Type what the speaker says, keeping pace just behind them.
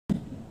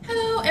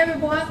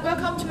everyone,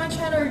 welcome to my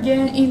channel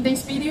again. In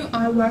this video,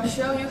 I will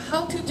show you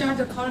how to judge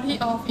the quality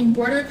of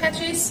embroidery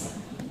patches.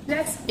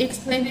 Let's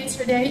explain this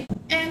today.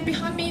 And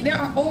behind me, there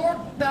are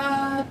all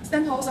the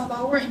samples of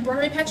our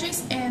embroidery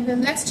patches, and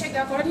let's check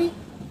their quality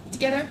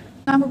together.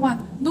 Number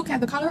 1, look at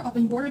the color of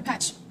the embroidery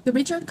patch. The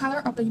richer the color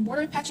of the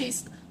embroidery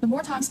patches, the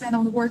more time spent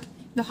on the work,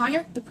 the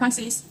higher the price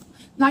is.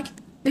 Like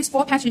these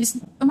 4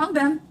 patches, among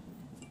them,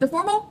 the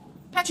formal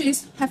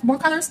patches have more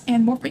colors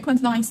and more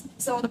frequent lines,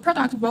 so the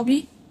product will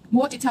be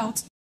more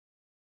detailed.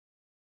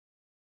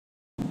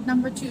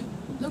 Number 2,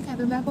 look at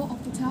the level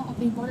of detail of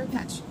the embroidery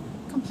patch.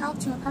 Compared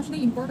to a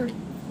partially embroidery,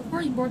 the full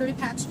embroidery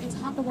patch is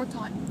half the work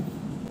time,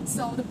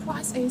 so the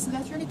price is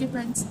naturally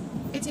different.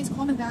 It is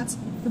common that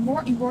the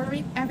more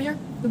embroidery area,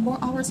 the more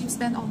hours you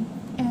spend on,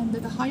 and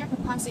the higher the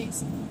price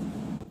is.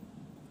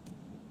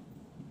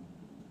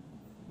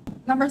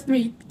 Number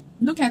 3,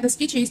 look at the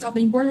stitches of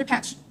the embroidery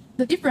patch.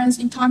 The difference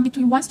in time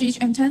between 1 stitch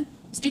and 10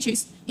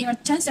 stitches in a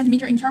 10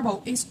 cm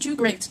interval is too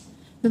great.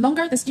 The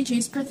longer the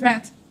stitches per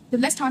thread, the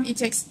less time it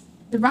takes,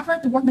 the rougher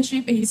the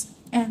workmanship is,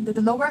 and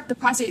the lower the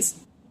price is.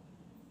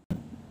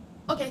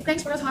 Okay,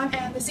 thanks for your time,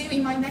 and see you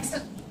in my next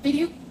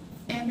video.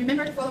 And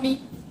remember to follow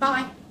me.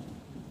 Bye!